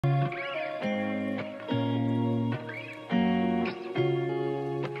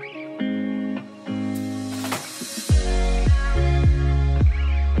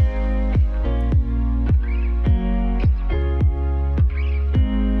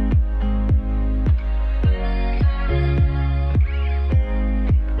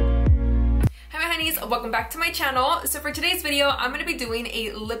welcome back to my channel. So for today's video, I'm going to be doing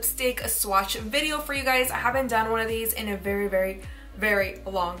a lipstick swatch video for you guys. I haven't done one of these in a very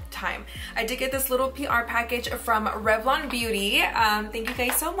long time. I did get this little PR package from Revlon Beauty. Thank you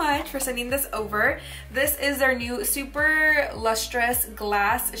guys so much for sending this over. This is their new super lustrous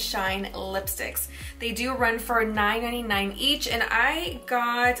glass shine lipsticks. They do run for $9.99 each, and I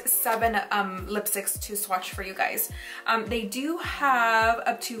got 7 lipsticks to swatch for you guys. They do have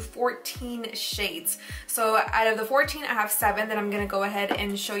up to 14 shades. So out of the 14, I have 7 that I'm gonna go ahead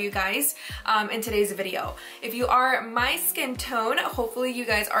and show you guys in today's video. If you are my skin tone, hopefully you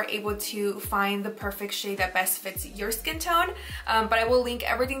guys are able to find the perfect shade that best fits your skin tone. But I will link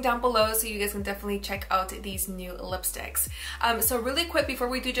everything down below so you guys can definitely check out these new lipsticks. So really quick, before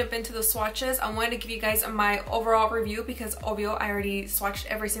we do jump into the swatches, I wanted to give you guys my overall review because obvio I already swatched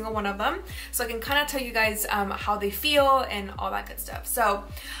every single one of them. So I can kind of tell you guys how they feel and all that good stuff. So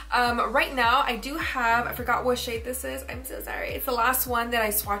right now I do have, I forgot what shade this is. I'm so sorry. It's the last one that I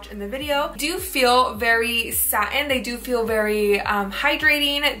swatched in the video. Do feel very satin. They do feel very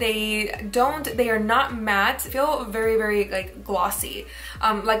hydrating. They are not matte. They feel very like glossy,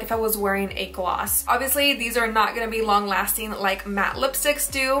 like if I was wearing a gloss. Obviously these are not going to be long lasting like matte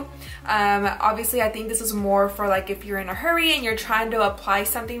lipsticks do. Obviously I think this is more for like if you're in a hurry and you're trying to apply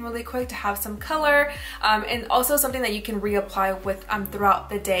something really quick to have some color, and also something that you can reapply with throughout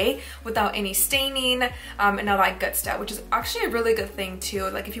the day without any staining and all that good stuff, which is actually a really good thing too.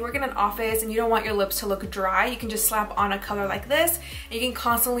 Like if you work in an office and you don't want your lips to look dry, you can just slap on a color like this and you can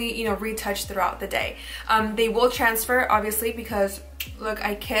constantly, you know, retouch throughout the day. They will transfer obviously because look,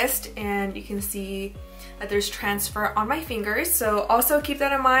 I kissed and you can see that there's transfer on my fingers. So also keep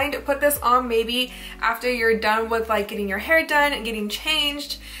that in mind. Put this on maybe after you're done with like getting your hair done and getting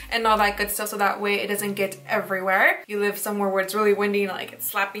changed and all that good stuff, so that way it doesn't get everywhere. You live somewhere where it's really windy and like it's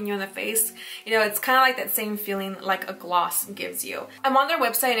slapping you in the face. You know, it's kind of like that same feeling like a gloss gives you. I'm on their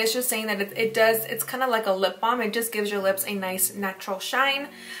website and it's just saying that it's kind of like a lip balm. It just gives your lips a nice natural shine.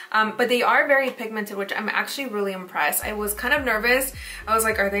 But they are very pigmented, which I'm actually really impressed. I was kind of nervous. I was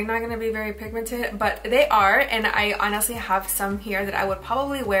like, are they not going to be very pigmented? But they are, and I honestly have some here that I would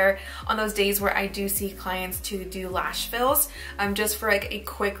probably wear on those days where I do see clients to do lash fills, just for like a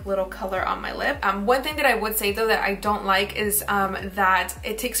quick little color on my lip. One thing that I would say though that I don't like is that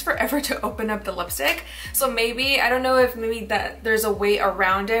it takes forever to open up the lipstick. So maybe, I don't know if maybe that there's a way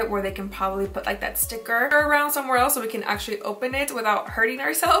around it where they can probably put like that sticker around somewhere else so we can actually open it without hurting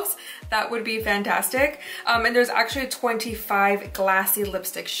ourselves. That would be fantastic. And there's actually 25 glassy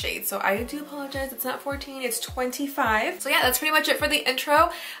lipstick shades. So I do apologize, it's not 14, it's 25. So yeah, that's pretty much it for the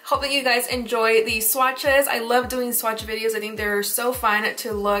intro. Hope that you guys enjoy these swatches. I love doing swatch videos. I think they're so fun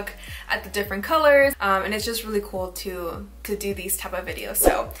to look at the different colors, and it's just really cool to do these type of videos.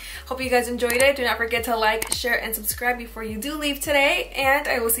 So hope you guys enjoyed it. Do not forget to like, share, and subscribe before you do leave today, and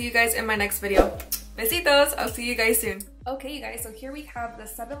I will see you guys in my next video. Besitos! I'll see you guys soon. Okay, you guys, so here we have the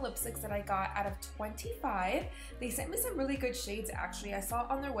 7 lipsticks that I got out of 25. They sent me some really good shades actually. I saw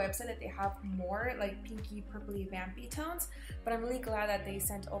on their website that they have more like pinky, purpley, vampy tones, but I'm really glad that they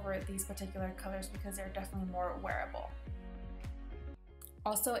sent over these particular colors because they're definitely more wearable.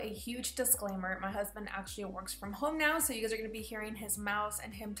 Also, a huge disclaimer, my husband actually works from home now, so you guys are going to be hearing his mouse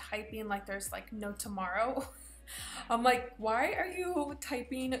and him typing like there's like no tomorrow. I'm like, why are you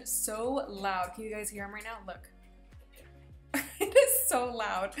typing so loud? Can you guys hear him right now? Look. It is so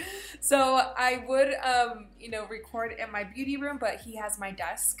loud. So I would, you know, record in my beauty room, but he has my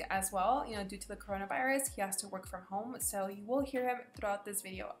desk as well. You know, due to the coronavirus, he has to work from home. So you will hear him throughout this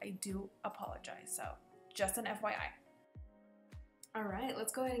video. I do apologize. So just an FYI. All right,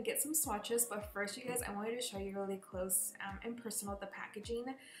 let's go ahead and get some swatches. But first, you guys, I wanted to show you really close and personal the packaging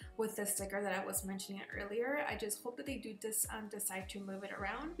with the sticker that I was mentioning earlier. I just hope that they do decide to move it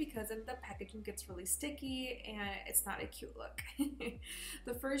around because then the packaging gets really sticky and it's not a cute look.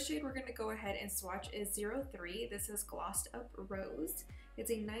 The first shade we're going to go ahead and swatch is 03. This is Glossed Up Rose. It's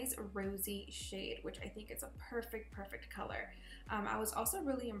a nice rosy shade, which I think is a perfect color. I was also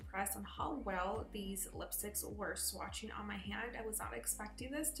really impressed on how well these lipsticks were swatching on my hand. I was not expecting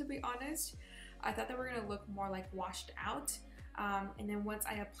this, to be honest. I thought they were going to look more like washed out. And then once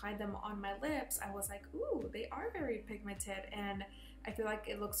I applied them on my lips, I was like, ooh, they are very pigmented. And I feel like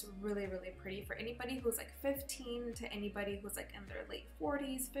it looks really pretty. For anybody who's like 15 to anybody who's like in their late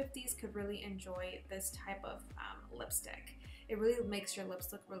 40s, 50s could really enjoy this type of lipstick. It really makes your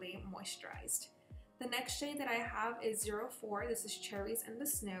lips look really moisturized. The next shade that I have is 04. This is Cherries in the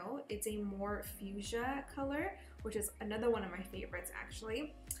Snow. It's a more fuchsia color, which is another one of my favorites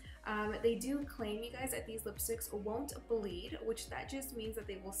actually. They do claim, you guys, that these lipsticks won't bleed, which that just means that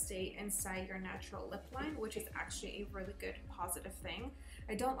they will stay inside your natural lip line, which is actually a really good positive thing.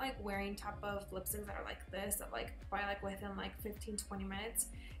 I don't like wearing top of lipsticks that are like this, that like by like within like 15-20 minutes,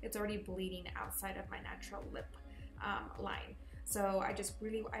 it's already bleeding outside of my natural lip line. So I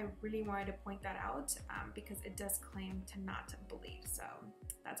really wanted to point that out because it does claim to not bleed. So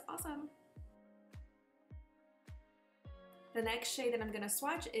that's awesome. The next shade that I'm going to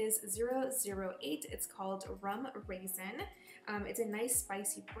swatch is 008. It's called Rum Raisin. It's a nice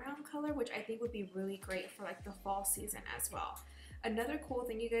spicy brown color, which I think would be really great for like the fall season as well. Another cool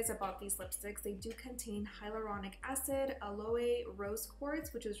thing, you guys, about these lipsticks, they do contain hyaluronic acid, aloe, rose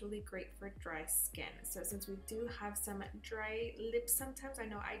quartz, which is really great for dry skin. So since we do have some dry lips sometimes, I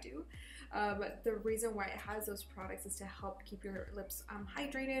know I do, but the reason why it has those products is to help keep your lips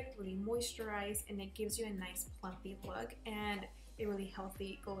hydrated, really moisturized, and it gives you a nice plumpy look and a really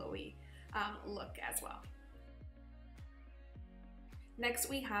healthy, glowy look as well. Next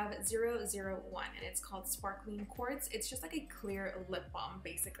we have 001, and it's called Sparkling Quartz. It's just like a clear lip balm,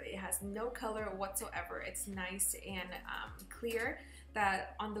 basically. It has no color whatsoever. It's nice and clear,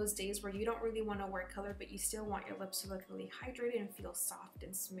 that on those days where you don't really want to wear color but you still want your lips to look really hydrated and feel soft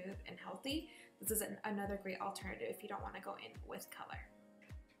and smooth and healthy, this is another great alternative if you don't want to go in with color.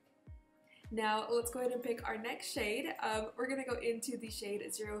 Now let's go ahead and pick our next shade. We're gonna go into the shade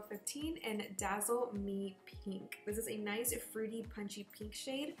 015 and Dazzle Me Pink. This is a nice fruity punchy pink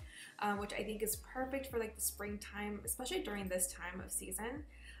shade, which I think is perfect for like the springtime, especially during this time of season.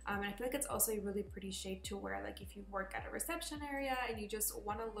 And I feel like it's also a really pretty shade to wear like if you work at a reception area and you just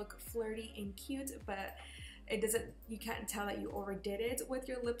wanna look flirty and cute, but you can't tell that you overdid it with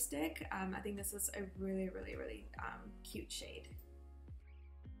your lipstick. I think this is a really cute shade.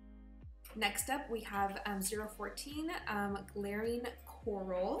 Next up, we have 014 Glaring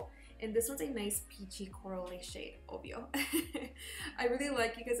Coral, and this one's a nice peachy corally shade, obvio. I really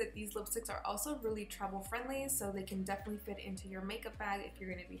like, you guys, that these lipsticks are also really travel friendly, so they can definitely fit into your makeup bag if you're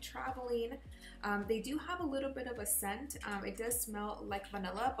going to be traveling. They do have a little bit of a scent. It does smell like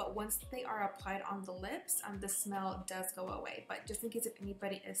vanilla, but once they are applied on the lips, the smell does go away. But just in case if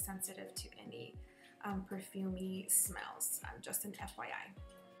anybody is sensitive to any perfumey smells, just an FYI.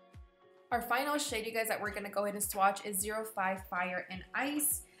 Our final shade, you guys, that we're gonna go ahead and swatch is 05 Fire and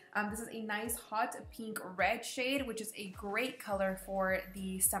Ice. This is a nice hot pink red shade, which is a great color for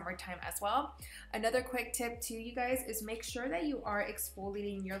the summertime as well. Another quick tip too, you guys, is make sure that you are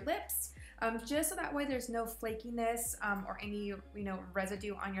exfoliating your lips, just so that way there's no flakiness or any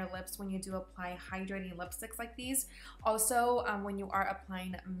residue on your lips when you do apply hydrating lipsticks like these. Also, when you are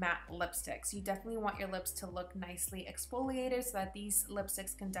applying matte lipsticks, you definitely want your lips to look nicely exfoliated so that these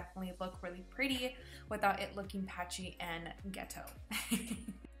lipsticks can definitely look really pretty without it looking patchy and ghetto.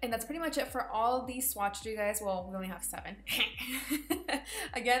 And that's pretty much it for all these swatches, you guys. Well, we only have 7.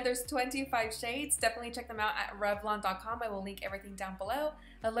 Again, there's 25 shades. Definitely check them out at Revlon.com. I will link everything down below.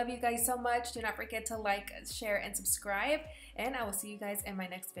 I love you guys so much. Do not forget to like, share, and subscribe. And I will see you guys in my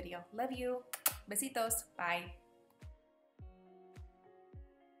next video. Love you. Besitos. Bye.